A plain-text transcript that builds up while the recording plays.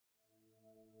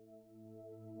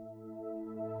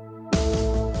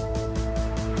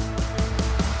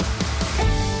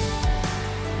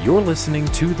You're listening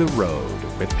to The Road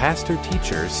with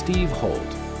pastor-teacher Steve Holt.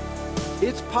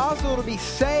 It's possible to be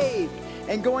saved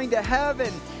and going to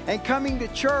heaven and coming to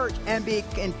church and be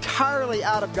entirely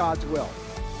out of God's will.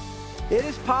 It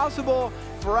is possible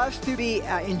for us to be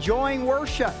enjoying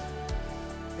worship,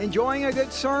 enjoying a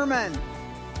good sermon.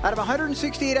 Out of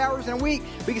 168 hours in a week,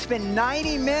 we can spend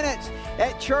 90 minutes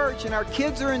at church, and our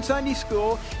kids are in Sunday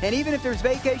school, and even if there's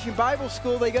vacation Bible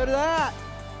school, they go to that.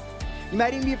 You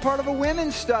might even be a part of a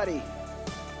women's study.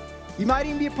 You might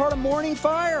even be a part of morning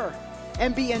fire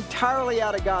and be entirely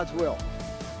out of God's will.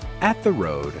 At The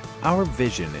Road, our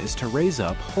vision is to raise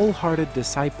up wholehearted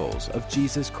disciples of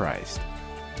Jesus Christ.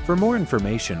 For more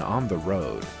information on The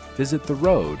Road, visit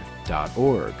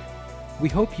theroad.org. We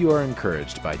hope you are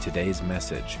encouraged by today's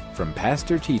message from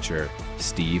pastor-teacher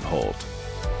Steve Holt.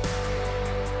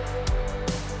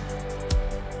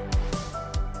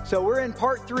 So we're in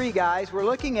part 3, guys. We're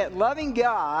looking at loving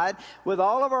God with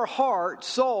all of our heart,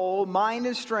 soul, mind,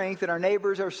 and strength, and our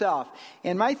neighbors ourselves.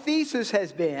 And my thesis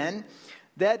has been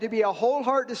that to be a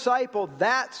wholeheart disciple,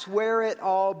 that's where it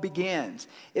all begins,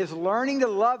 is learning to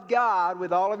love God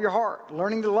with all of your heart,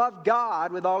 learning to love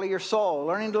God with all of your soul,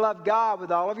 learning to love God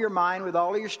with all of your mind, with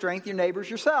all of your strength, your neighbors,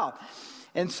 yourself.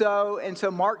 And so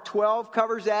Mark 12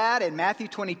 covers that, and Matthew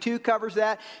 22 covers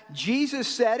that. Jesus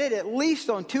said it at least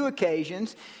on 2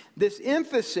 occasions, this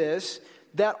emphasis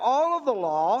that all of the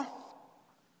law,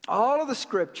 all of the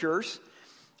scriptures,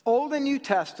 Old and New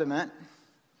Testament,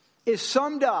 is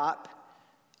summed up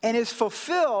and is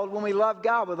fulfilled when we love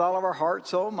God with all of our heart,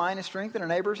 soul, mind, and strength, and our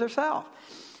neighbors ourselves.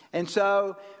 And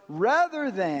so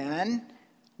rather than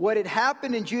what had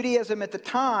happened in Judaism at the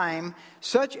time,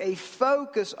 such a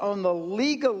focus on the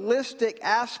legalistic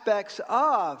aspects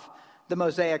of the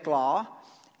Mosaic Law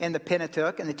and the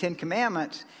Pentateuch and the Ten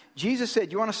Commandments, Jesus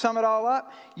said, you want to sum it all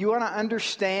up? You want to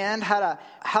understand how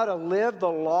to live the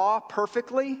law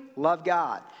perfectly? Love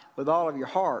God with all of your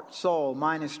heart, soul,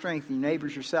 mind, and strength, and your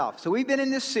neighbors yourself. So we've been in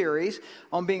this series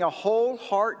on being a whole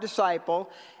heart disciple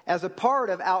as a part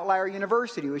of Outlier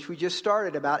University, which we just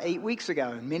started about 8 weeks ago.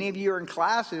 And many of you are in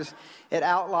classes at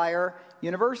Outlier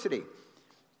University.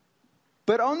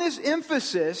 But on this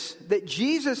emphasis that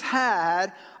Jesus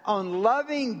had on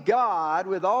loving God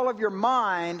with all of your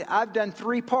mind, I've done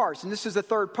 3 parts. And this is the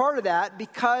third part of that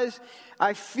because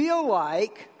I feel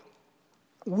like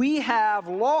we have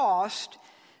lost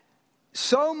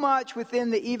so much within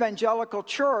the evangelical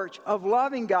church of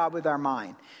loving God with our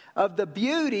mind, of the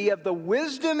beauty of the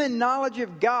wisdom and knowledge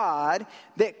of God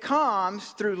that comes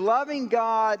through loving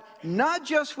God, not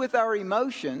just with our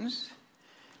emotions,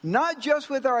 not just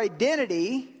with our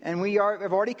identity, and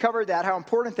have already covered that, how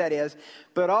important that is,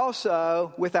 but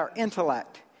also with our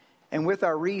intellect and with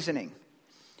our reasoning.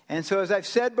 And so as I've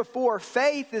said before,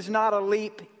 faith is not a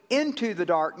leap into the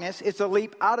darkness, it's a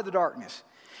leap out of the darkness.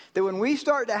 That when we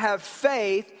start to have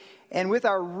faith and with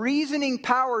our reasoning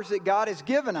powers that God has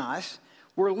given us,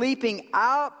 we're leaping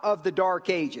out of the dark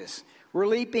ages. We're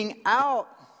leaping out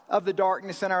of the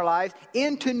darkness in our lives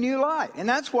into new light. And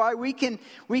that's why we can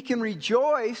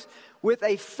rejoice with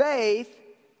a faith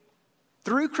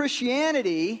through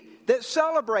Christianity that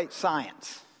celebrates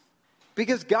science.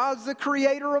 Because God's the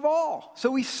creator of all.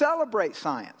 So we celebrate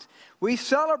science. We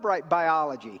celebrate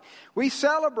biology. We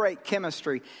celebrate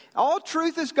chemistry. All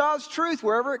truth is God's truth,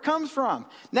 wherever it comes from.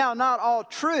 Now, not all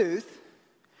truth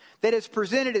that is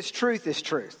presented as truth is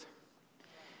truth.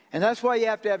 And that's why you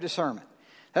have to have discernment.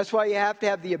 That's why you have to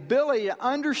have the ability to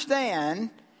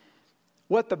understand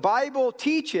what the Bible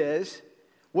teaches,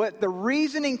 what the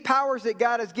reasoning powers that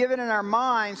God has given in our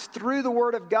minds through the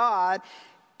Word of God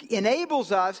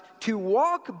enables us to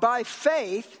walk by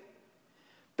faith.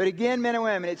 But again, men and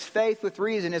women, it's faith with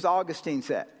reason, as Augustine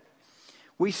said.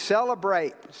 We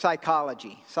celebrate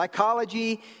psychology.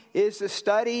 Psychology is the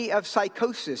study of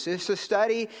psychosis. It's the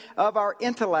study of our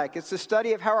intellect. It's the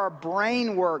study of how our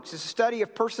brain works. It's the study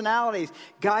of personalities.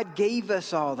 God gave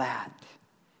us all that.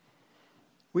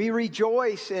 We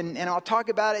rejoice, and I'll talk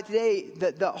about it today,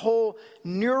 the whole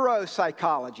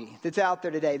neuropsychology that's out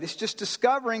there today. That's just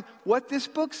discovering what this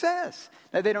book says.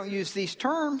 Now, they don't use these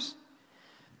terms.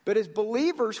 But as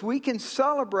believers, we can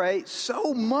celebrate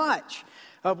so much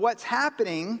of what's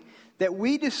happening that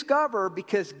we discover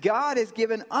because God has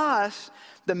given us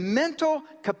the mental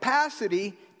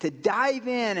capacity to dive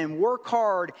in and work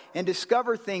hard and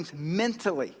discover things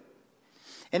mentally.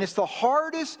 And it's the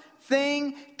hardest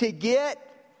thing to get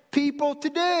people to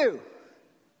do.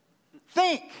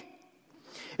 Think.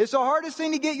 It's the hardest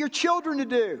thing to get your children to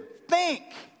do. Think.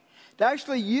 to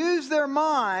actually use their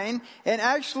mind and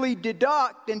actually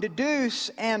deduct and deduce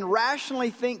and rationally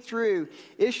think through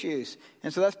issues.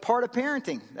 And so that's part of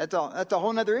parenting. That's a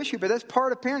whole other issue, but that's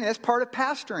part of parenting. That's part of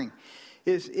pastoring,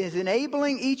 is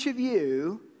enabling each of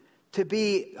you to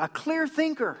be a clear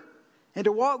thinker and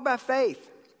to walk by faith.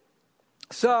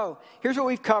 So here's what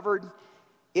we've covered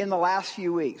in the last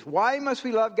few weeks. Why must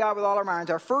we love God with all our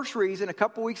minds? Our first reason a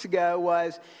couple weeks ago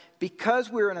was because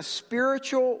we're in a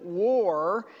spiritual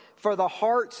war for the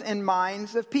hearts and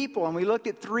minds of people. And we looked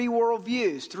at three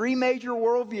worldviews, three major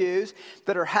worldviews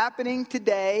that are happening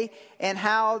today, and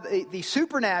how the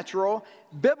supernatural,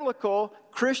 biblical,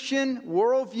 Christian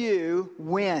worldview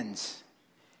wins.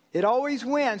 It always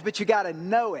wins, but you got to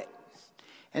know it.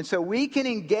 And so we can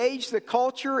engage the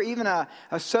culture, even a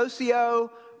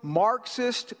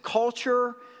socio-Marxist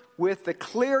culture, with the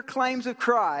clear claims of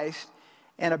Christ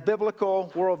and a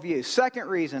biblical worldview. Second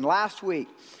reason, last week,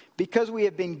 because we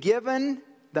have been given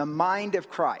the mind of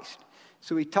Christ.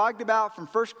 So we talked about from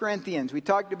 1 Corinthians, we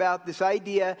talked about this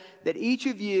idea that each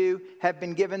of you have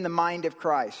been given the mind of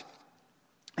Christ.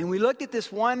 And we looked at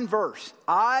this one verse,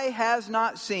 eye has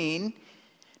not seen,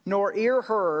 nor ear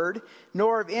heard,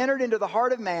 nor have entered into the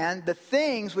heart of man the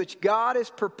things which God has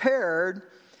prepared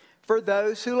for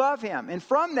those who love him. And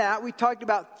from that, we talked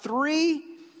about three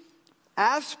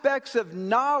aspects of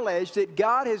knowledge that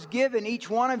God has given each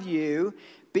one of you,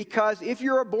 because if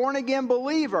you're a born-again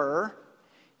believer,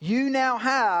 you now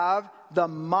have the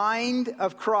mind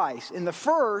of Christ. And the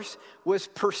first was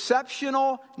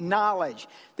perceptional knowledge,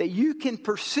 that you can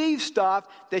perceive stuff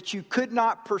that you could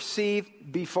not perceive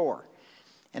before.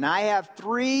 And I have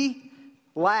 3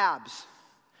 labs,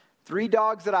 3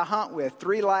 dogs that I hunt with,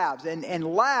 3 labs. And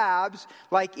labs,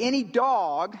 like any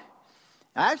dog,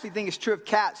 I actually think it's true of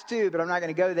cats too, but I'm not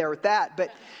going to go there with that.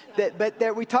 But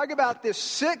that we talk about this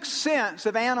sixth sense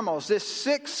of animals, this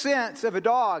sixth sense of a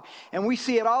dog. And we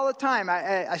see it all the time.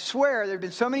 I swear there have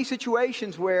been so many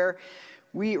situations where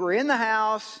we were in the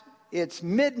house, it's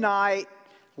midnight,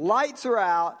 lights are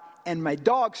out, and my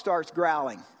dog starts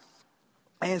growling.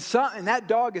 And that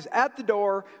dog is at the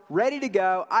door, ready to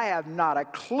go. I have not a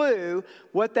clue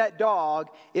what that dog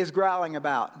is growling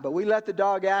about. But we let the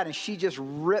dog out, and she just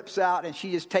rips out, and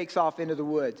she just takes off into the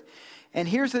woods. And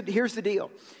here's the deal.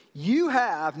 You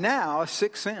have now a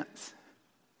sixth sense.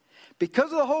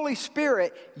 Because of the Holy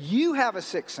Spirit, you have a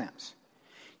sixth sense.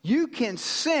 You can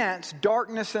sense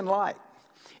darkness and light.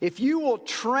 If you will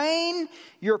train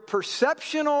your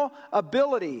perceptional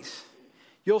abilities,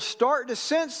 you'll start to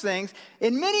sense things.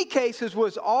 In many cases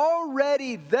was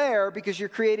already there because you're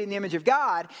creating the image of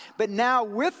God. But now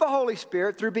with the Holy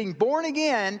Spirit, through being born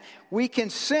again, we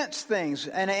can sense things.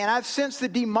 And I've sensed the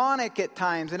demonic at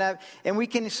times. And we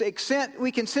can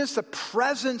sense the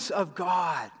presence of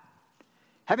God.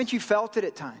 Haven't you felt it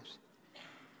at times?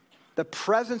 The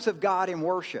presence of God in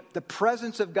worship. The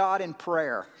presence of God in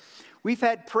prayer. We've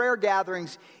had prayer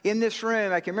gatherings in this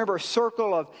room. I can remember a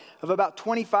circle of about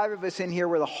 25 of us in here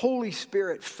where the Holy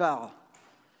Spirit fell.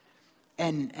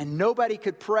 And nobody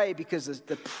could pray because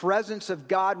the presence of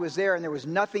God was there and there was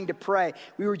nothing to pray.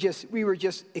 We were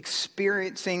just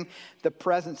experiencing the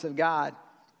presence of God.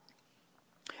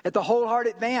 At the Wholeheart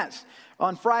Advance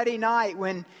on Friday night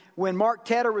when Mark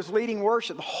Tedder was leading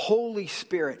worship, the Holy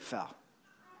Spirit fell.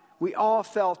 We all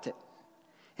felt it.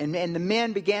 And the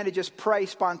men began to just pray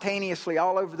spontaneously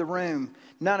all over the room.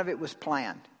 None of it was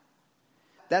planned.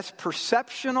 That's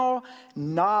perceptional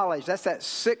knowledge. That's that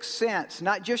sixth sense.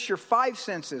 Not just your 5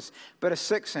 senses, but a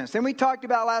sixth sense. Then we talked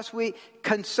about last week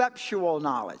conceptual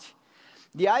knowledge.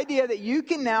 The idea that you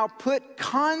can now put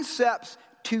concepts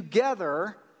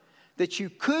together that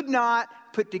you could not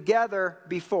put together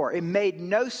before. It made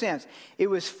no sense. It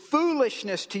was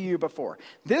foolishness to you before.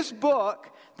 This book,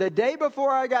 the day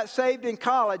before I got saved in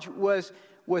college, was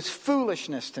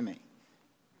foolishness to me.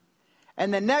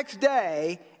 And the next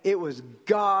day, it was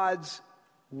God's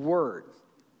Word.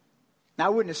 Now, I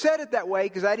wouldn't have said it that way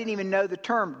because I didn't even know the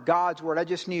term God's Word. I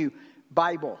just knew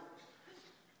Bible.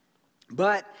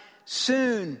 But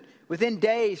soon, within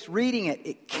days, reading it,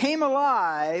 it came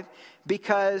alive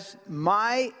because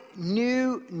my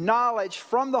new knowledge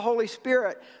from the Holy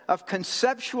Spirit of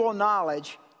conceptual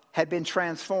knowledge had been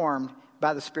transformed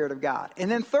by the Spirit of God. And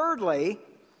then thirdly,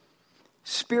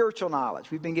 spiritual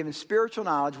knowledge. We've been given spiritual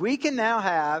knowledge. We can now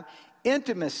have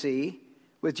intimacy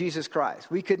with Jesus Christ.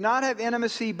 We could not have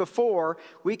intimacy before.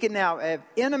 We can now have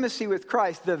intimacy with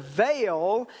Christ. The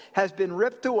veil has been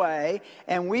ripped away,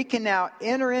 and we can now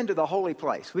enter into the holy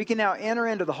place. We can now enter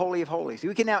into the Holy of Holies.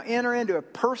 We can now enter into a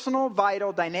personal,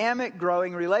 vital, dynamic,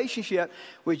 growing relationship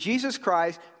with Jesus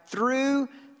Christ through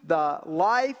the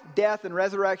life, death, and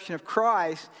resurrection of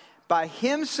Christ by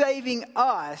Him saving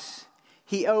us,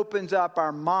 He opens up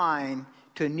our mind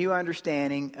to a new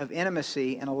understanding of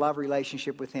intimacy and a love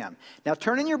relationship with Him. Now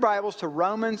turn in your Bibles to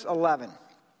Romans 11.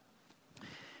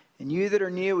 And you that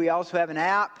are new, we also have an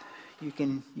app. You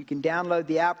can download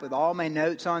the app with all my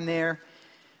notes on there.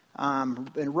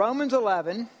 In Romans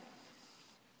 11,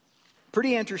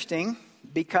 pretty interesting,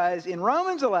 because in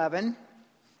Romans 11,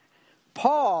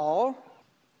 Paul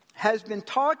has been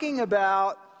talking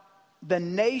about the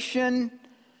nation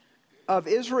of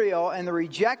Israel and the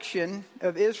rejection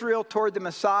of Israel toward the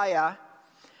Messiah,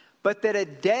 but that a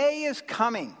day is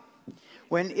coming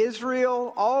when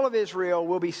Israel, all of Israel,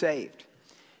 will be saved.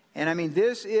 And I mean,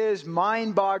 this is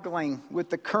mind-boggling with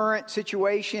the current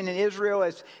situation in Israel.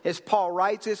 As Paul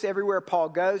writes this, everywhere Paul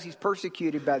goes, he's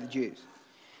persecuted by the Jews.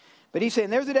 But he's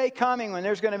saying there's a day coming when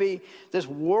there's going to be this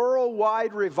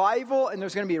worldwide revival, and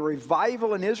there's going to be a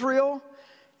revival in Israel.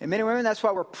 And men and women, that's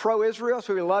why we're pro-Israel,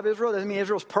 so we love Israel. Doesn't mean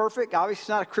Israel's perfect. Obviously, it's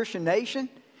not a Christian nation.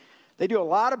 They do a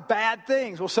lot of bad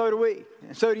things. Well, so do we,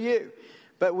 and so do you.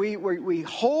 But we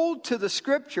hold to the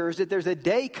Scriptures that there's a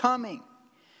day coming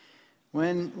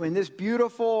when this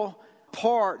beautiful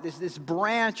part, this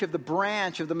branch of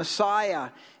the Messiah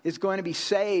is going to be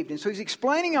saved. And so he's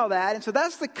explaining all that. And so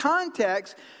that's the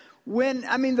context when,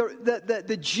 I mean,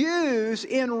 the Jews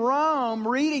in Rome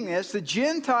reading this, the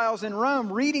Gentiles in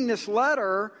Rome reading this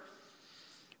letter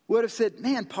would have said,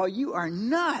 man, Paul, you are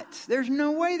nuts. There's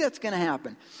no way that's going to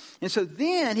happen. And so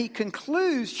then he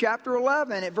concludes chapter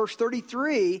 11 at verse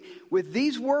 33 with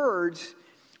these words,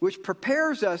 which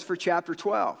prepares us for chapter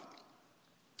 12.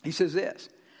 He says this,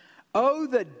 "Oh,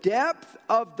 the depth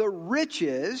of the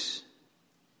riches,"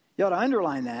 you ought to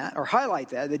underline that or highlight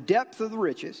that, the depth of the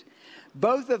riches,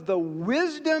 both of the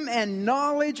wisdom and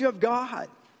knowledge of God.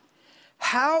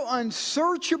 How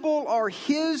unsearchable are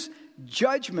His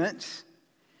judgments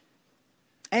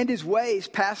and His ways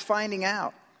past finding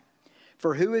out.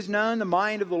 For who has known the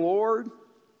mind of the Lord?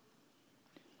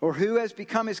 Or who has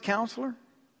become His counselor?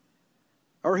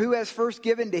 Or who has first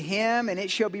given to Him, and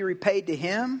it shall be repaid to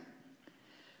Him?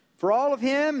 For all of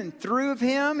Him, and through of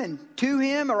Him, and to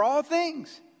Him are all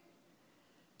things.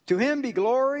 To Him be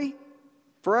glory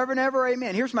forever and ever,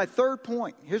 amen. Here's my third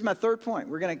point.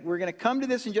 We're going to come to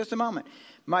this in just a moment.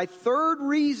 My third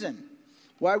reason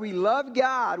why we love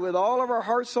God with all of our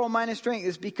heart, soul, mind, and strength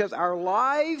is because our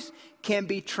lives can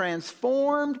be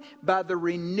transformed by the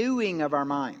renewing of our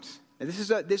minds. Now,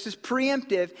 this is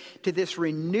preemptive to this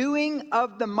renewing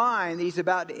of the mind that he's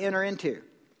about to enter into.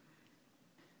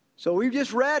 So we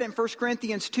just read in 1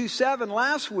 Corinthians 2:7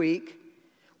 last week,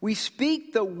 we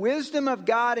speak the wisdom of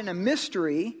God in a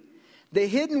mystery, the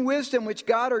hidden wisdom which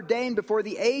God ordained before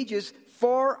the ages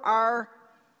for our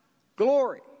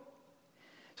glory.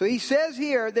 So he says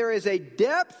here, there is a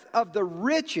depth of the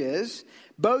riches,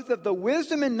 both of the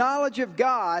wisdom and knowledge of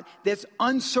God, that's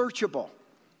unsearchable.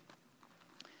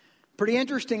 Pretty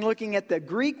interesting looking at the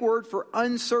Greek word for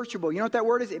unsearchable. You know what that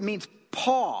word is? It means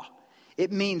paw.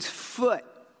 It means foot.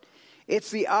 It's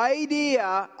the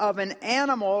idea of an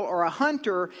animal or a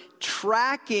hunter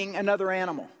tracking another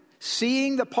animal,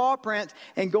 seeing the paw prints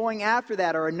and going after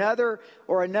that, or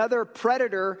another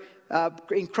predator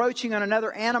encroaching on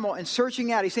another animal and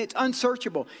searching out. He's saying it's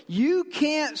unsearchable. You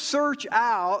can't search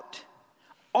out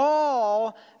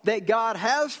all that God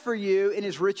has for you in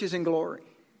His riches and glory.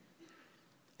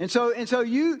 And so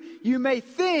you may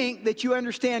think that you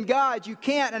understand God. You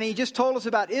can't. And he just told us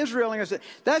about Israel. And he said,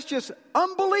 that's just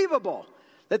unbelievable.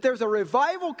 That there's a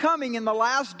revival coming in the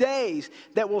last days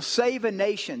that will save a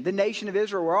nation. The nation of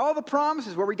Israel. Where all the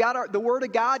promises, where we got the word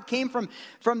of God came from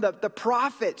the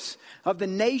prophets of the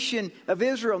nation of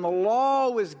Israel. And the law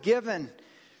was given.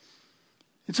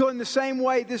 And so in the same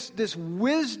way, this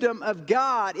wisdom of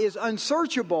God is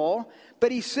unsearchable.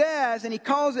 But he says, and he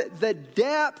calls it the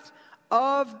depth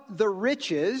of the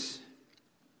riches.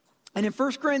 And in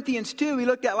 1 Corinthians 2, we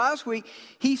looked at last week,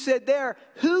 he said there,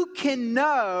 who can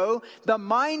know the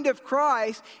mind of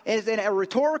Christ? As in a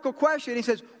rhetorical question, he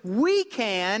says, we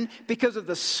can because of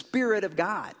the Spirit of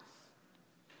God.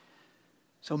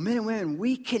 So men and women,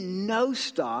 we can know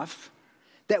stuff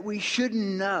that we shouldn't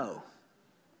know,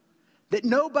 that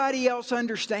nobody else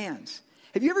understands.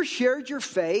 Have you ever shared your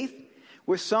faith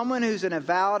with someone who's an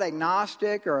avowed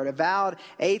agnostic or an avowed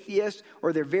atheist,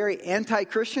 or they're very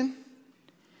anti-Christian?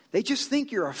 They just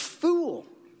think you're a fool.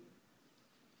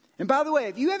 And by the way,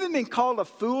 if you haven't been called a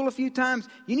fool a few times,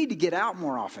 you need to get out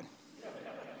more often.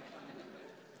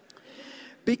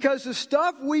 Because the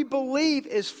stuff we believe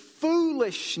is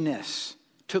foolishness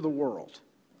to the world.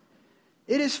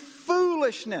 It is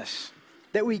foolishness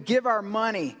that we give our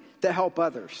money to help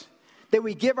others. that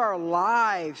we give our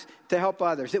lives to help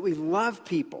others, that we love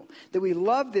people, that we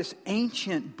love this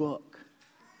ancient book.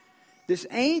 This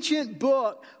ancient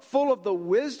book full of the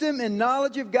wisdom and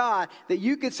knowledge of God, that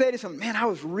you could say to someone, man, I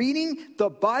was reading the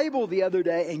Bible the other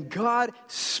day and God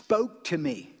spoke to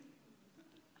me.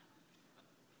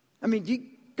 I mean, you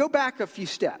go back a few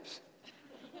steps.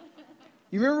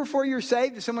 You remember before you were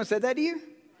saved that someone said that to you?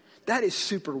 That is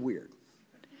super weird.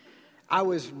 I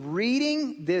was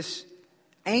reading this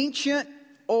ancient,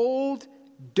 old,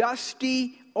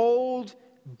 dusty, old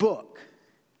book.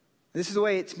 This is the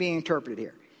way it's being interpreted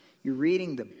here. You're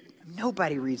reading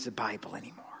nobody reads the Bible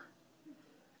anymore.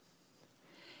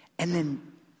 And then,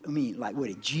 what,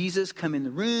 did Jesus come in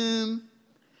the room?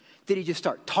 Did he just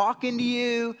start talking to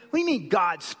you? What do you mean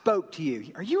God spoke to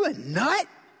you? Are you a nut?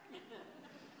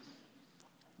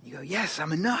 You go, yes,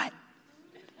 I'm a nut.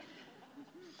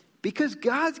 Because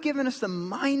God's given us the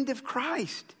mind of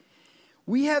Christ.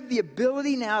 We have the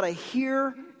ability now to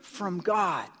hear from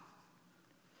God.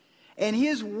 And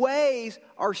his ways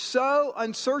are so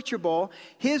unsearchable.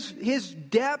 His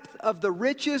depth of the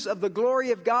riches of the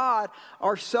glory of God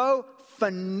are so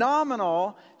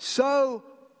phenomenal, so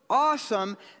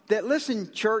awesome, that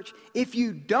listen, church, if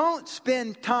you don't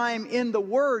spend time in the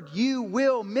Word, you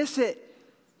will miss it.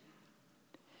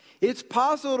 It's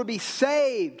possible to be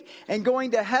saved and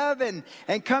going to heaven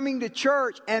and coming to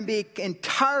church and be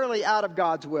entirely out of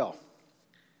God's will.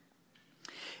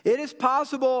 It is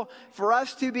possible for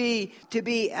us to be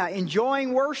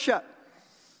enjoying worship,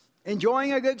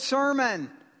 enjoying a good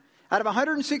sermon. Out of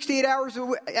 168 hours in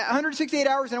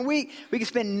a week, we can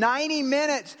spend 90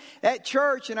 minutes at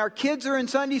church, and our kids are in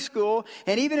Sunday school,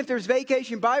 and even if there's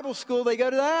vacation Bible school, they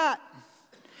go to that.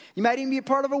 You might even be a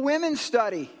part of a women's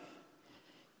study.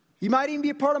 You might even be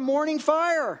a part of Morning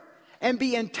Fire and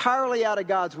be entirely out of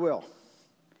God's will.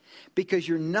 Because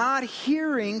you're not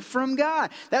hearing from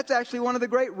God. That's actually one of the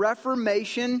great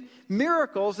Reformation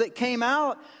miracles that came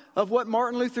out of what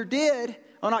Martin Luther did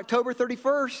on October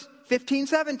 31st,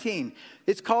 1517.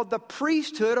 It's called the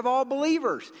priesthood of all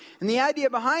believers. And the idea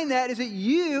behind that is that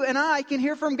you and I can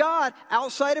hear from God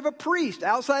outside of a priest,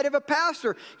 outside of a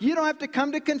pastor. You don't have to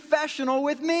come to confessional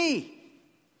with me.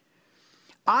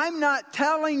 I'm not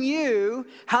telling you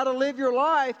how to live your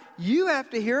life. You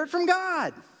have to hear it from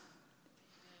God.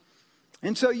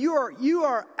 And so you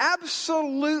are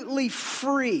absolutely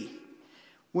free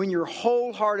when you're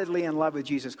wholeheartedly in love with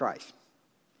Jesus Christ.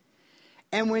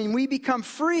 And when we become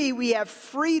free, we have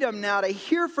freedom now to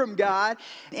hear from God,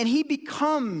 and he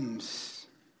becomes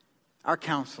our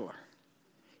counselor.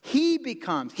 He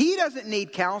doesn't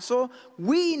need counsel.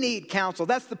 We need counsel.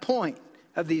 That's the point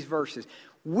of these verses.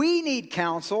 We need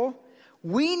counsel.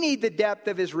 We need the depth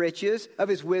of his riches, of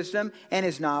his wisdom, and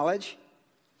his knowledge.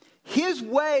 His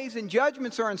ways and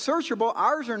judgments are unsearchable.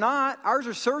 Ours are not. Ours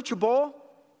are searchable.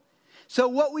 So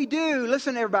what we do,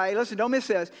 listen everybody, listen, don't miss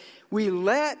this. We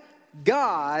let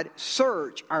God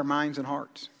search our minds and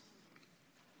hearts.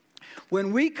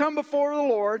 When we come before the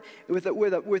Lord with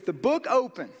the book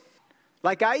open,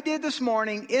 like I did this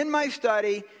morning in my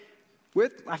study,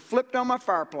 I flipped on my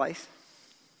fireplace.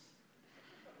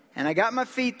 And I got my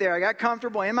feet there. I got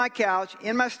comfortable in my couch,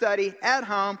 in my study, at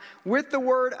home, with the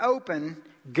Word open.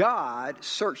 God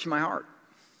searched my heart.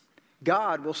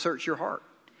 God will search your heart.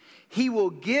 He will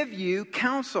give you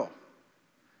counsel.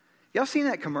 Y'all seen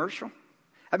that commercial?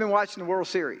 I've been watching the World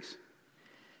Series.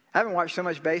 I haven't watched so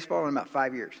much baseball in about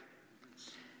 5 years.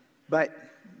 But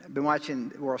I've been watching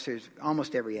the World Series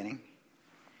almost every inning.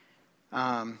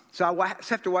 So I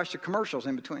have to watch the commercials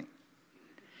in between.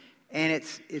 And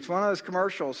it's one of those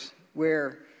commercials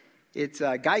where it's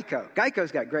Geico.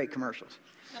 Geico's got great commercials.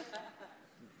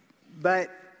 But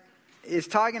it's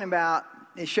talking about,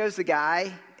 it shows the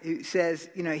guy who says,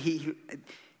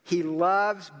 he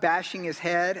loves bashing his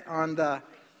head on the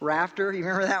rafter. You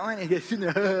remember that one? He goes,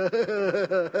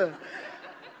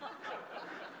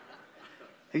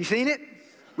 Have you seen it?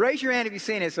 Raise your hand if you've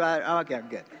seen it. Okay, I'm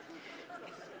good.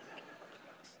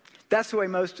 That's the way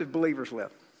most of believers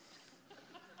live.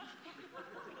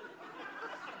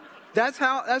 That's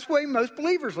the way most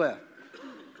believers live.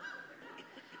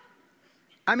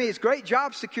 I mean, it's great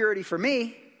job security for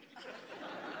me.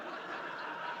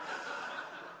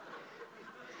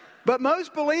 But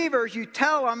most believers, you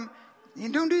tell them,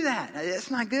 don't do that.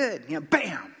 That's not good.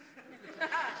 Bam.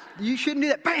 You shouldn't do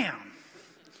that. Bam.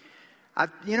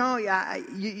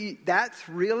 That's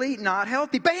really not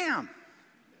healthy. Bam.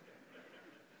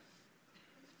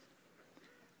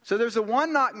 So there's a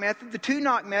one knock method, the two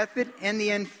knock method, and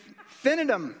the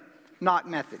infinitum knock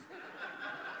method.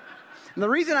 And the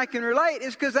reason I can relate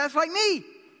is because that's like me.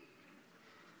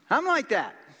 I'm like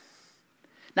that.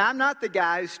 Now, I'm not the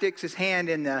guy who sticks his hand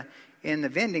in the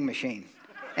vending machine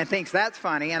and thinks that's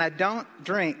funny, and I don't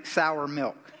drink sour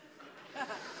milk.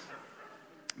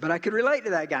 But I could relate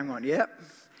to that guy. I'm going, yep.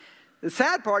 The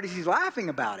sad part is he's laughing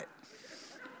about it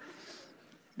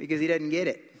because he doesn't get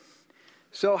it.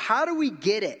 So how do we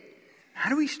get it? How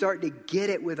do we start to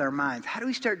get it with our minds? How do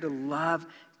we start to love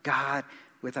God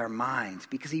with our minds?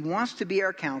 Because he wants to be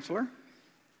our counselor.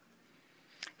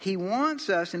 He wants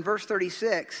us, in verse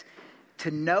 36,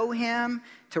 to know him,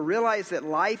 to realize that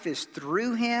life is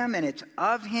through him and it's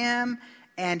of him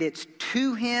and it's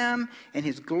to him and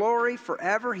his glory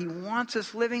forever. He wants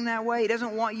us living that way. He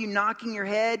doesn't want you knocking your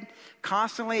head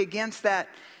constantly against that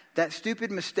stupid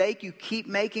mistake you keep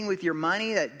making with your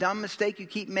money, that dumb mistake you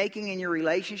keep making in your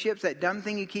relationships, that dumb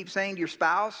thing you keep saying to your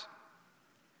spouse.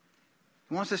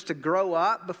 He wants us to grow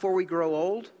up before we grow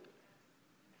old.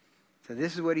 So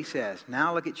this is what he says.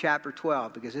 Now look at chapter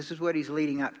 12, because this is what he's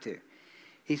leading up to.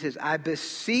 He says, I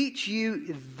beseech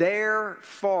you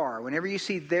therefore. Whenever you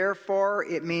see therefore,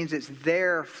 it means it's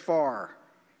therefore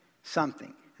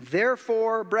something.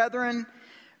 Therefore, brethren,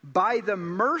 by the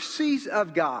mercies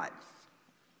of God,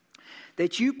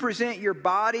 that you present your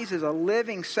bodies as a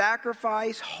living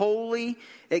sacrifice, holy,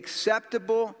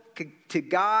 acceptable to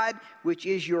God, which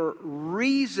is your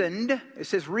reasoned, it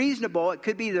says reasonable, it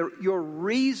could be your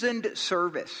reasoned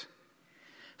service.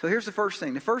 So here's the first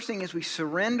thing. The first thing is we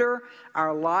surrender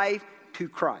our life to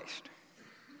Christ.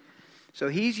 So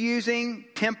he's using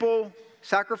temple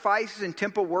sacrifices and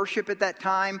temple worship at that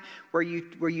time, where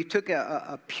you took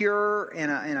a pure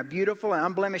and a beautiful and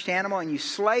unblemished animal and you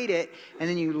slayed it and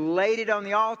then you laid it on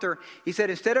the altar. He said,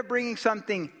 instead of bringing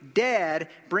something dead,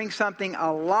 bring something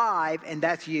alive, and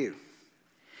that's you.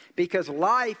 Because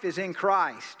life is in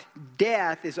Christ.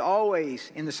 Death is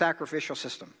always in the sacrificial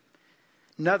system.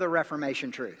 Another Reformation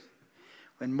truth.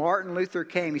 When Martin Luther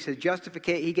came, he said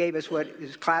he gave us what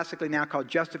is classically now called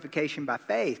justification by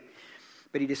faith.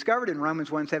 But he discovered in Romans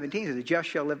 1:17 that the just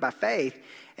shall live by faith.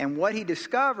 And what he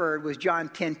discovered was John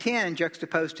 10:10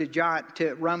 juxtaposed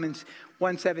to Romans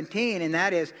 1:17, and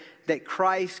that is that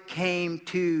Christ came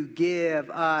to give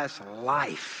us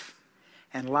life,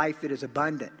 and life that is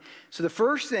abundant. So the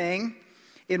first thing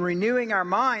in renewing our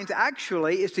minds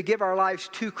actually is to give our lives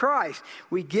to Christ.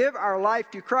 We give our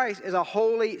life to Christ as a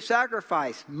holy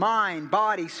sacrifice. Mind,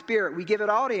 body, spirit. We give it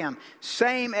all to him.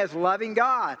 Same as loving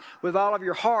God with all of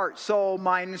your heart, soul,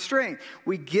 mind, and strength.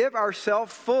 We give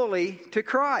ourselves fully to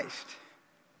Christ.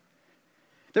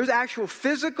 There's actual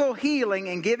physical healing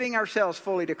in giving ourselves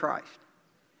fully to Christ.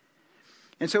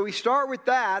 And so we start with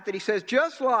that he says,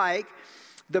 just like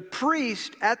the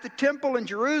priest at the temple in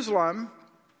Jerusalem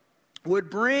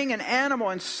would bring an animal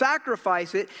and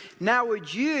sacrifice it, now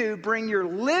would you bring your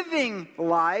living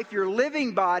life, your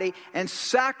living body, and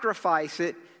sacrifice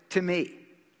it to me?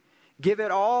 Give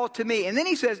it all to me. And then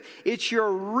he says, it's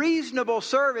your reasonable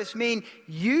service, mean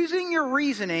using your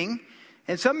reasoning.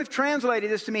 And some have translated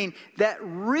this to mean that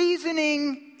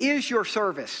reasoning is your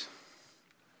service.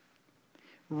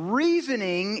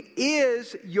 Reasoning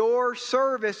is your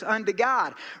service unto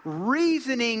God.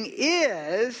 Reasoning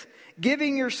is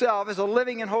giving yourself as a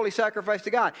living and holy sacrifice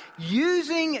to God.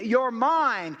 Using your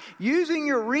mind, using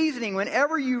your reasoning,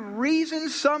 whenever you reason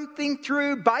something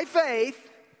through by faith,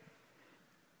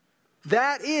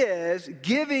 that is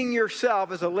giving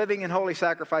yourself as a living and holy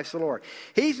sacrifice to the Lord.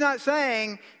 He's not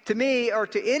saying to me or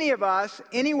to any of us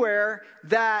anywhere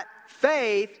that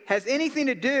faith has anything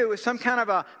to do with some kind of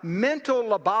a mental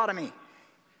lobotomy.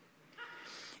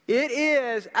 It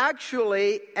is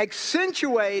actually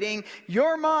accentuating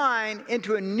your mind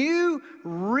into a new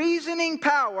reasoning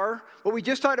power. What we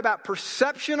just talked about,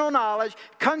 perceptual knowledge,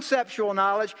 conceptual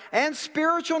knowledge, and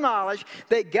spiritual knowledge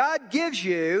that God gives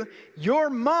you. Your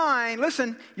mind,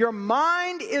 listen, your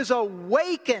mind is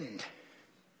awakened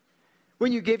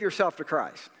when you give yourself to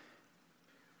Christ.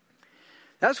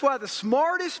 That's why the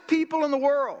smartest people in the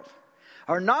world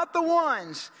are not the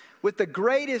ones with the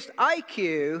greatest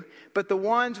IQ, but the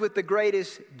ones with the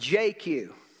greatest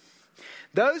JQ.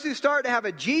 Those who start to have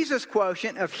a Jesus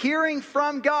quotient of hearing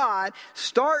from God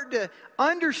start to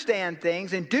understand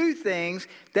things and do things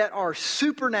that are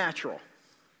supernatural.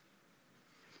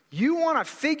 You want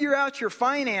to figure out your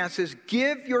finances,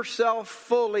 give yourself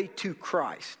fully to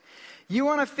Christ. You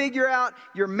want to figure out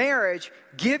your marriage,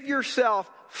 give yourself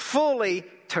fully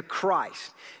to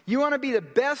Christ. You want to be the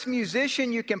best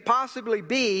musician you can possibly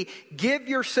be, give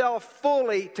yourself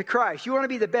fully to Christ. You want to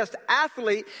be the best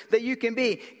athlete that you can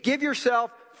be, give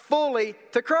yourself fully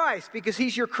to Christ, because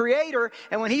He's your creator.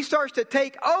 And when He starts to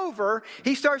take over,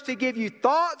 He starts to give you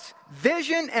thoughts,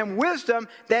 vision, and wisdom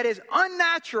that is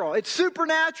unnatural. It's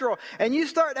supernatural. And you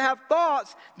start to have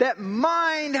thoughts that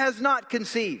mind has not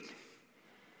conceived.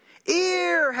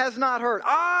 Ear has not heard.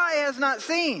 Eye has not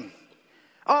seen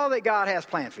all that God has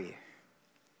planned for you.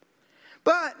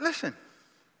 But listen,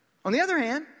 on the other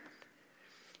hand,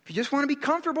 if you just want to be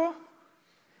comfortable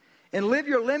and live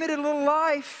your limited little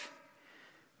life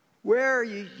where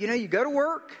you go to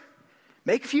work,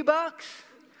 make a few bucks,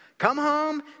 come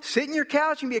home, sit in your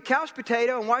couch and be a couch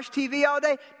potato and watch TV all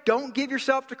day, don't give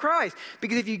yourself to Christ.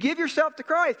 Because if you give yourself to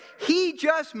Christ, He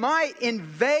just might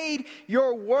invade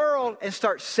your world and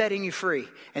start setting you free.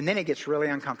 And then it gets really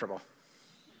uncomfortable.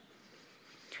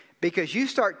 Because you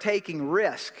start taking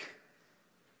risk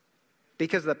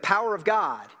because of the power of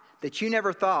God that you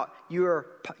never thought you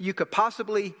could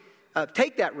possibly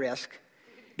take that risk,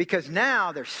 because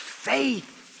now there's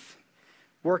faith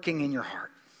working in your heart.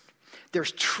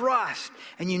 There's trust,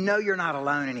 and you know you're not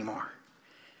alone anymore.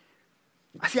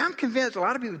 I'm convinced a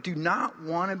lot of people do not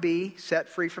want to be set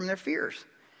free from their fears.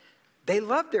 They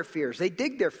love their fears. They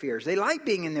dig their fears. They like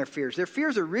being in their fears. Their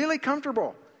fears are really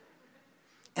comfortable.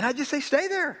 And I just say, stay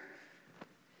there.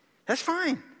 That's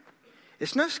fine.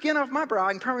 It's no skin off my brow,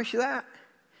 I can promise you that.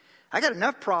 I got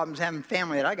enough problems having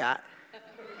family that I got.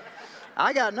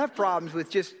 I got enough problems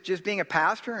with just being a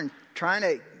pastor and trying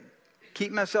to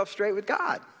keep myself straight with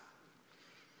God.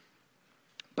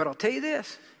 But I'll tell you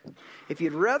this. If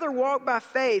you'd rather walk by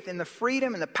faith in the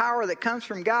freedom and the power that comes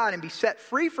from God and be set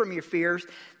free from your fears,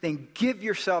 then give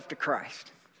yourself to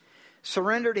Christ.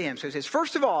 Surrender to Him. So He says,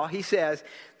 first of all, He says,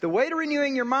 the way to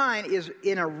renewing your mind is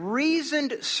in a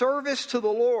reasoned service to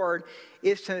the Lord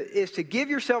is to give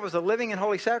yourself as a living and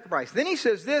holy sacrifice. Then He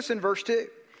says this in verse 2.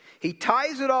 He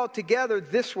ties it all together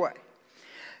this way.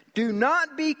 Do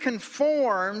not be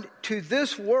conformed to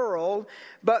this world,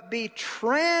 but be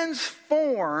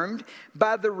transformed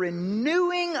by the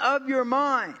renewing of your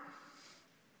mind.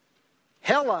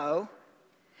 Hello.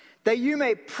 That you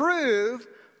may prove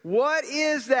what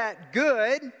is that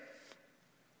good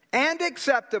and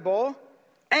acceptable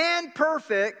and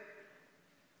perfect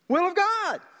will of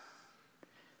God.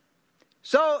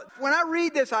 So when I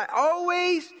read this, I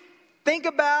always think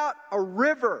about a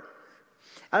river.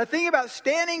 And I think about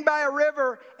standing by a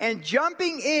river and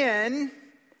jumping in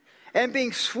and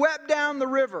being swept down the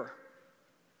river.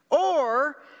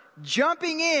 Or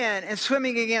jumping in and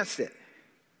swimming against it.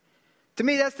 To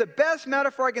me, that's the best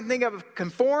metaphor I can think of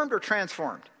conformed or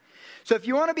transformed. So if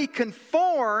you want to be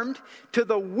conformed to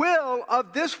the will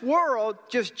of this world,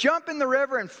 just jump in the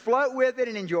river and float with it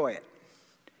and enjoy it.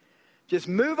 Just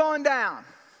move on down.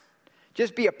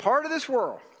 Just be a part of this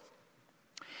world.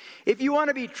 If you want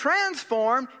to be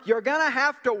transformed, you're going to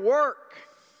have to work.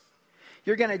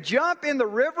 You're going to jump in the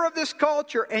river of this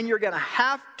culture and you're going to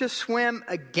have to swim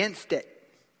against it.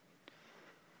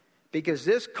 Because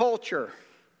this culture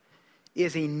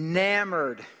is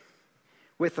enamored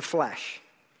with the flesh.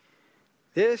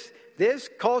 This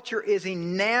culture is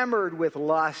enamored with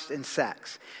lust and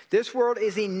sex. This world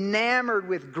is enamored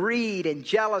with greed and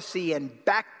jealousy and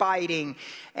backbiting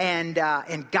and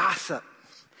gossip.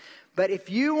 But if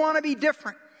you want to be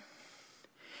different,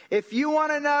 if you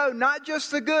want to know not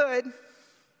just the good,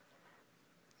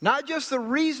 not just the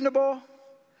reasonable,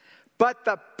 but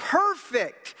the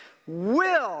perfect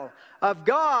will of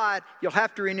God, you'll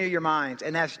have to renew your minds.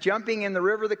 And that's jumping in the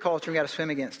river of the culture. We've got to swim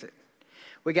against it.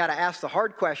 We got to ask the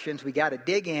hard questions. We got to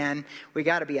dig in. We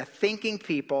got to be a thinking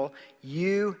people.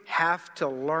 You have to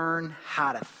learn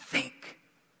how to think.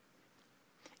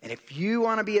 And if you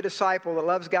want to be a disciple that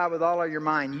loves God with all of your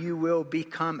mind, you will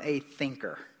become a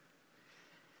thinker.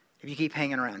 If you keep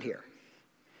hanging around here.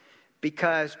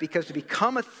 Because to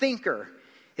become a thinker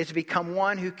is to become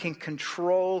one who can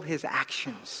control his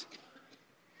actions.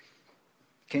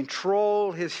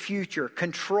 Control his future.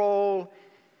 Control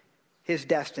his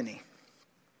destiny.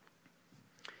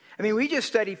 I mean, we just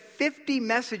studied 50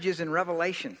 messages in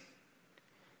Revelation.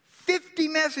 50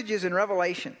 messages in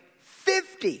Revelation.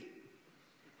 50.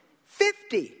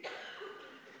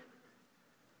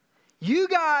 You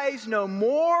guys know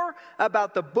more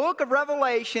about the book of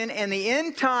Revelation and the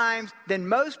end times than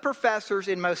most professors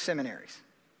in most seminaries.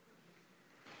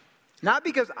 Not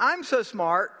because I'm so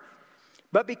smart,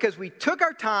 but because we took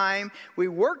our time, we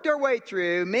worked our way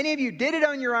through. Many of you did it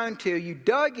on your own too. You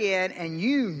dug in and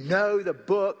you know the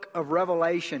book of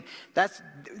Revelation.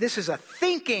 This is a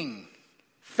thinking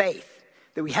faith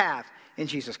that we have in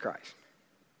Jesus Christ.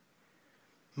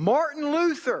 Martin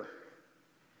Luther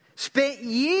spent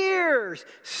years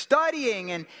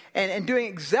studying and doing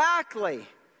exactly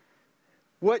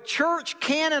what church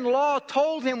canon law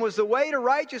told him was the way to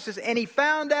righteousness, and he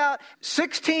found out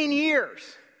 16 years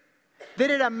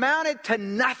that it amounted to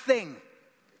nothing.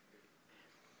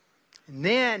 And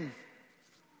then,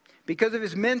 because of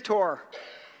his mentor,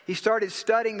 he started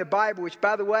studying the Bible, which,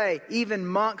 by the way, even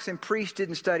monks and priests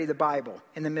didn't study the Bible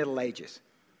in the Middle Ages.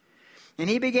 And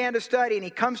he began to study, and he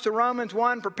comes to Romans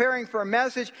 1, preparing for a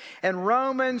message, and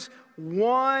Romans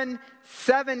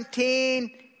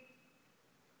 1:17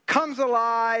 comes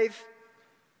alive.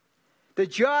 The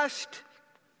just,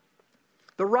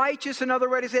 the righteous, another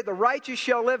way to say it, the righteous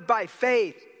shall live by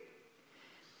faith.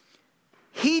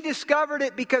 He discovered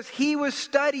it because he was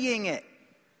studying it.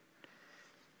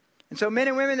 And so, men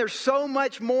and women, there's so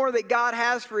much more that God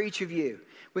has for each of you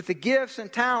with the gifts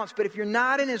and talents. But if you're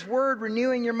not in His Word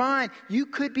renewing your mind, you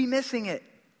could be missing it.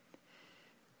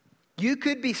 You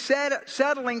could be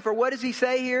settling for, what does He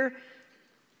say here?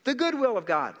 The good will of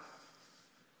God.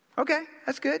 Okay,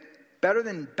 that's good. Better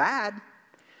than bad.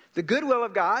 The good will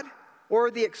of God,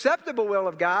 or the acceptable will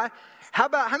of God. How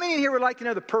many in here would like to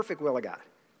know the perfect will of God?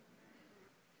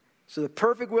 So the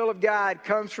perfect will of God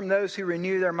comes from those who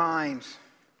renew their minds.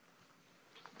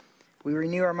 We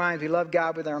renew our minds. We love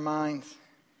God with our minds.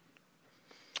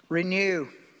 Renew,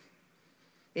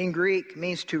 in Greek,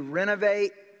 means to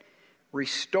renovate,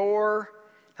 restore.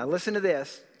 Now listen to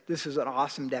this. This is an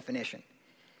awesome definition.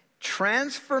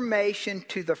 Transformation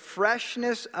to the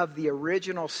freshness of the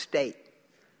original state.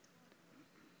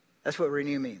 That's what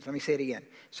renew means. Let me say it again.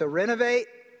 So renovate,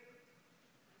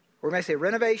 or we may say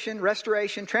renovation,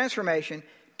 restoration, transformation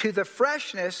to the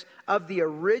freshness of the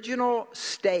original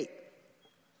state.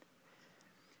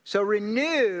 So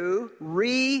renew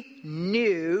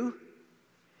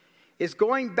is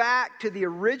going back to the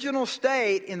original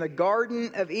state in the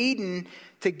Garden of Eden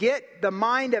to get the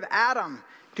mind of Adam,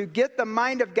 to get the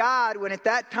mind of God, when at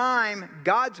that time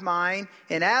God's mind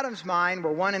and Adam's mind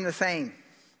were one and the same.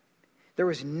 There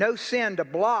was no sin to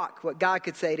block what God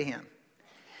could say to him.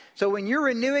 So when you're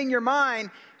renewing your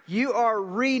mind, you are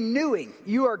renewing.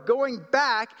 You are going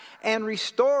back and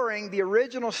restoring the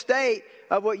original state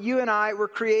of what you and I were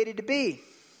created to be.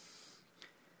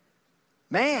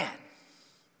 Man,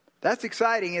 that's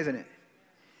exciting, isn't it?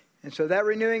 And so that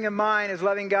renewing of mind is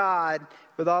loving God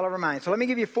with all of our minds. So let me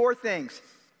give you 4 things.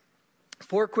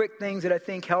 4 quick things that I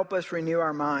think help us renew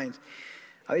our minds.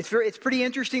 It's pretty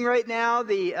interesting right now,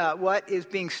 what is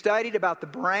being studied about the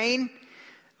brain.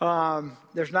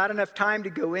 There's not enough time to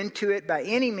go into it by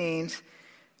any means.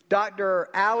 Dr.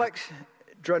 Alex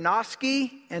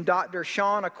Dronosky and Dr.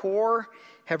 Sean Akor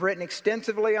have written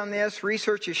extensively on this.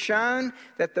 Research has shown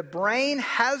that the brain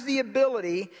has the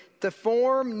ability to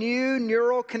form new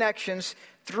neural connections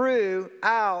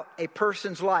throughout a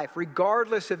person's life,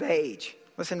 regardless of age.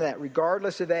 Listen to that,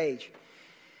 regardless of age.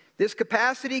 This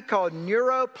capacity, called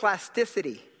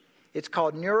neuroplasticity,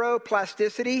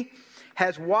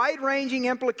 has wide-ranging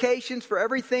implications for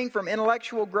everything from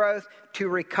intellectual growth to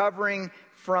recovering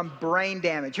from brain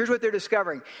damage. Here's what they're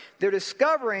discovering. They're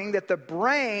discovering that the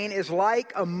brain is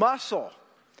like a muscle.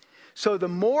 So the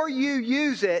more you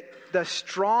use it, the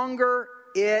stronger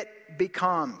it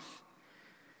becomes.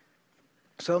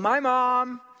 So my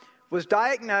mom was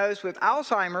diagnosed with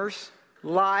Alzheimer's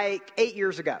like 8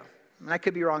 years ago. And I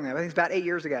could be wrong there. I think it's about 8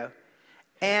 years ago.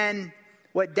 And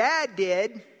what Dad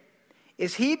did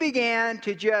is he began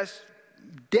to just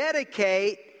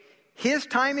dedicate his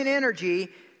time and energy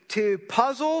to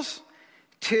puzzles,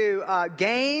 to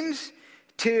games,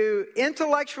 to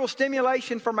intellectual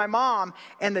stimulation for my mom.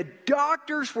 And the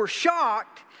doctors were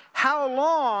shocked how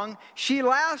long she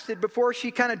lasted before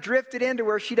she kind of drifted into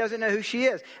where she doesn't know who she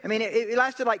is. I mean, it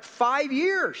lasted like 5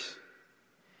 years.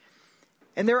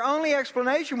 And their only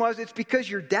explanation was, it's because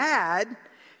your dad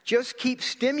just keeps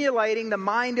stimulating the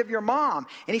mind of your mom.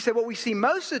 And he said what we see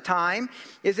most of the time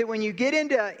is that when you get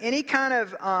into any kind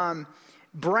of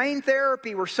brain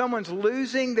therapy where someone's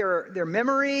losing their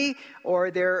memory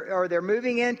or they're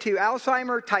moving into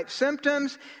Alzheimer type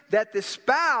symptoms, that the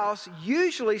spouse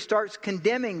usually starts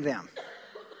condemning them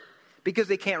because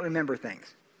they can't remember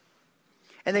things.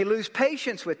 And they lose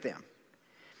patience with them.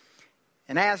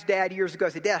 And I asked Dad years ago, I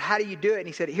said, Dad, how do you do it? And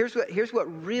he said, here's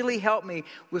what really helped me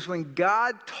was when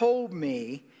God told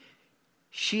me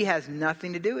she has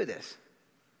nothing to do with this.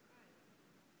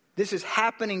 This is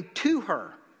happening to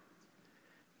her.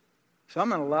 So I'm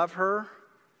going to love her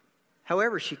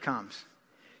however she comes.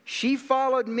 She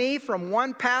followed me from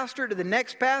one pastor to the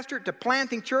next pastor to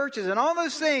planting churches and all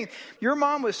those things. Your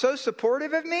mom was so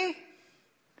supportive of me.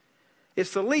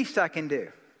 It's the least I can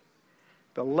do.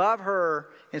 But love her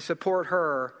and support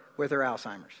her with her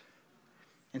Alzheimer's.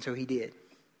 And so he did.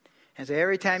 And so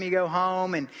every time you go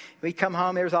home, and we come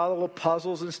home, there's all the little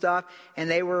puzzles and stuff. And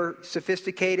they were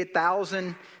sophisticated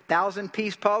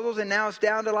 1,000-piece puzzles, and now it's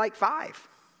down to like 5.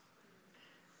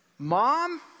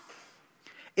 Mom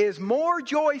is more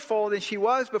joyful than she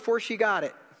was before she got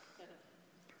it.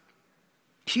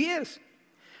 She is.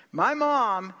 My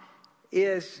mom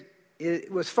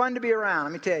it was fun to be around.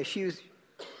 Let me tell you,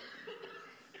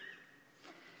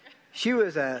 she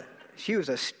was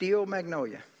a steel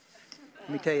magnolia. Let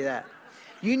me tell you that.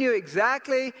 You knew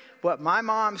exactly what my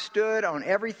mom stood on,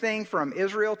 everything from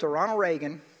Israel to Ronald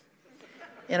Reagan,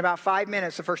 in about 5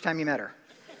 minutes the first time you met her.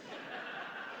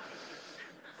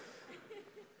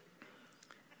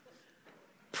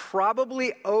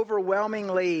 Probably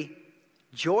overwhelmingly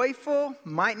joyful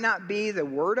might not be the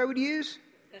word I would use,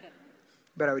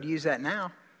 but I would use that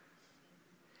now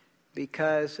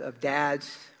because of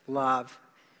Dad's love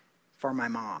for my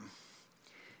mom.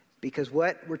 Because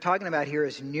what we're talking about here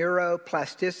is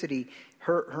neuroplasticity.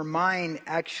 Her mind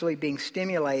actually being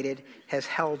stimulated has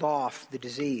held off the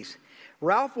disease.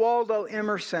 Ralph Waldo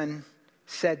Emerson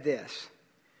said this: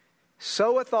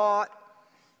 sow a thought,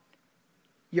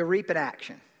 you reap an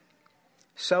action.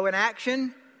 Sow an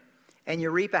action, and you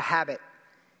reap a habit.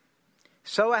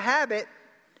 Sow a habit,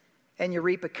 and you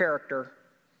reap a character.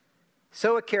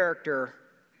 Sow a character,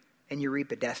 and you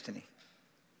reap a destiny.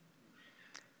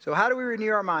 So how do we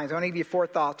renew our minds? I want to give you 4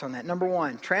 thoughts on that. Number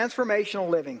 1, transformational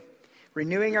living.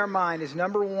 Renewing our mind is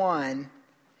number 1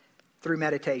 through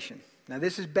meditation. Now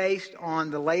this is based on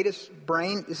the latest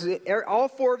brain. All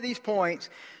 4 of these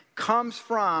points comes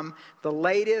from the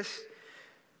latest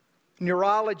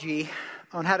neurology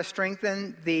on how to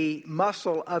strengthen the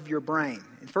muscle of your brain.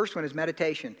 The first one is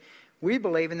meditation. We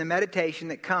believe in the meditation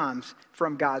that comes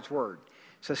from God's Word.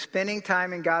 So spending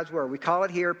time in God's Word. We call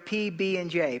it here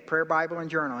PB&J, Prayer, Bible, and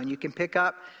Journal. And you can pick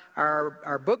up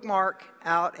our bookmark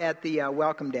out at the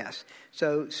welcome desk.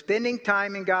 So spending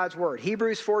time in God's Word.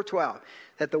 Hebrews 4:12.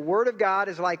 That the Word of God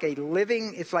is like a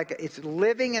living, it's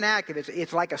living and active.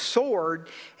 It's like a sword,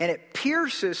 and it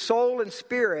pierces soul and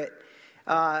spirit,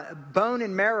 bone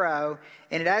and marrow,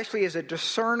 and it actually is a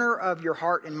discerner of your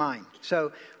heart and mind.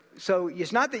 So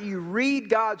it's not that you read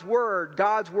God's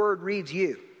Word reads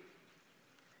you.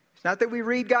 It's not that we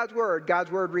read God's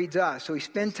Word reads us. So we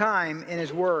spend time in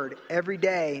His Word every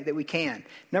day that we can.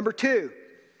 Number 2,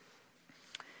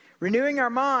 renewing our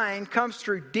mind comes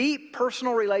through deep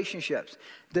personal relationships.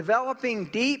 Developing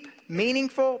deep,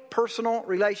 meaningful, personal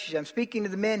relationships. I'm speaking to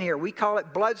the men here. We call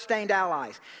it blood-stained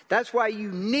allies. That's why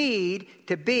you need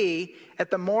to be at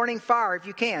the morning fire if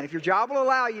you can. If your job will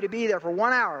allow you to be there for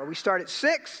 1 hour. We start at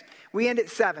 6, we end at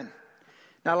 7.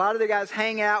 Now, a lot of the guys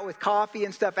hang out with coffee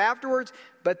and stuff afterwards,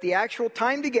 but the actual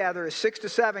time together is 6 to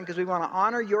 7 because we want to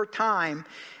honor your time.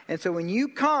 And so when you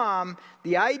come,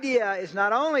 the idea is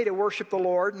not only to worship the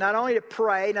Lord, not only to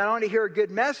pray, not only to hear a good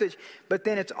message, but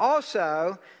then it's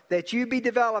also that you be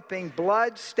developing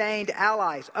blood-stained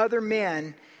allies, other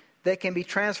men that can be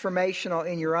transformational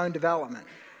in your own development.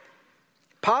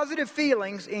 Positive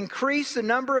feelings increase the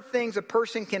number of things a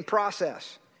person can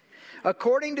process.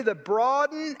 According to the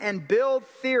broaden and build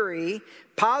theory,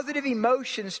 positive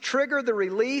emotions trigger the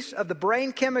release of the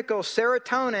brain chemicals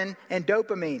serotonin and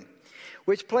dopamine,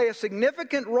 which play a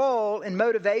significant role in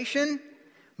motivation,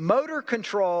 motor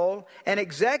control, and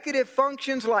executive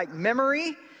functions like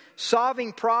memory,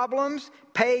 solving problems,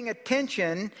 paying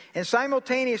attention, and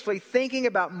simultaneously thinking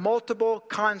about multiple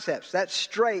concepts. That's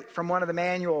straight from one of the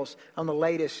manuals on the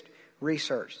latest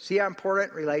research. See how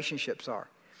important relationships are.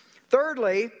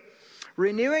 Thirdly,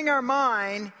 renewing our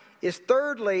mind is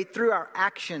through our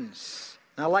actions.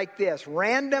 Now, like this,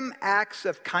 random acts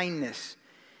of kindness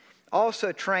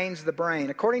also trains the brain.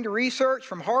 According to research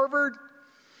from Harvard,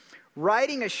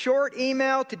 writing a short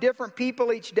email to different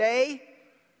people each day,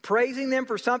 praising them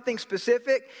for something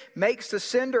specific, makes the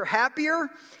sender happier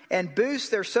and boosts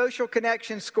their social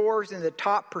connection scores in the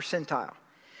top percentile.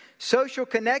 Social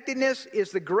connectedness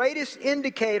is the greatest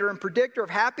indicator and predictor of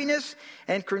happiness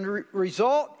and can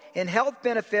result in health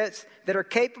benefits that are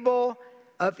capable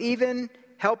of even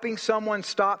helping someone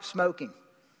stop smoking.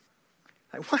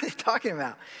 Like, what are they talking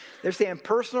about? They're saying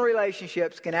personal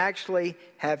relationships can actually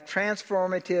have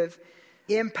transformative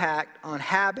impact on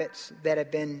habits that have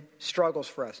been struggles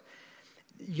for us.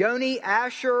 Yoni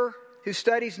Asher, who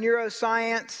studies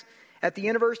neuroscience at the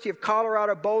University of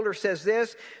Colorado Boulder, says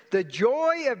this: the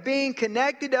joy of being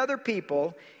connected to other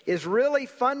people is really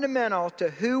fundamental to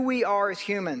who we are as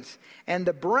humans, and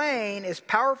the brain is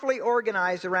powerfully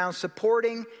organized around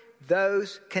supporting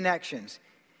those connections.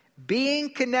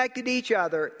 Being connected to each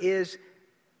other is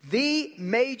the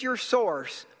major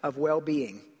source of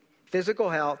well-being. physical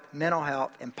health, mental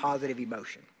health, and positive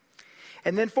emotion.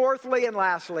 And then fourthly and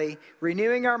lastly,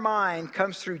 renewing our mind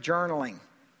comes through journaling.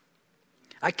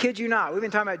 I kid you not. We've been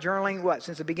talking about journaling,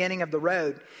 since the beginning of the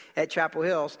road at Chapel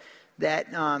Hills,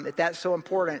 that's so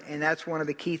important. And that's one of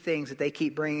the key things that they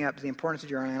keep bringing up, is the importance of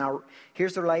journaling.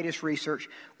 Here's the latest research.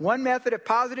 One method of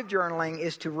positive journaling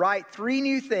is to write 3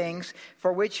 new things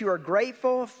for which you are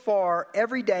grateful for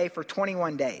every day for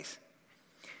 21 days.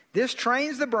 This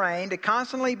trains the brain to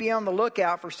constantly be on the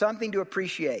lookout for something to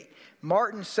appreciate.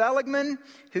 Martin Seligman,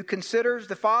 who considers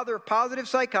the father of positive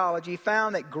psychology,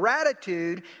 found that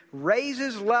gratitude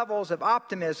raises levels of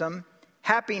optimism,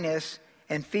 happiness,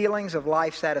 and feelings of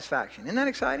life satisfaction. Isn't that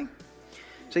exciting?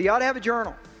 So you ought to have a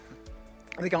journal.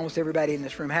 I think almost everybody in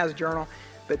this room has a journal.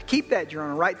 But keep that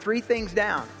journal. Write 3 things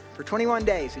down for 21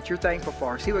 days that you're thankful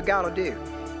for. See what God will do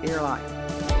in your life.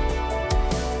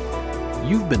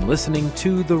 You've been listening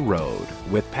to The Road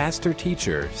with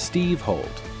pastor-teacher Steve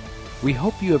Holt. We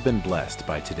hope you have been blessed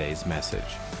by today's message.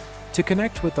 To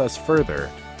connect with us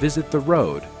further, visit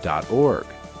theroad.org.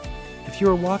 If you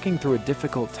are walking through a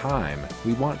difficult time,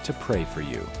 we want to pray for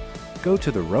you. Go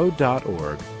to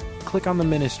theroad.org, click on the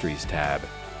Ministries tab,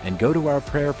 and go to our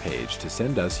prayer page to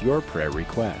send us your prayer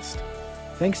request.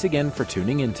 Thanks again for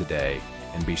tuning in today,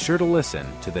 and be sure to listen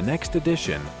to the next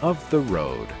edition of The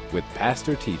Road with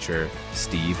pastor-teacher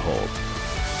Steve Holt.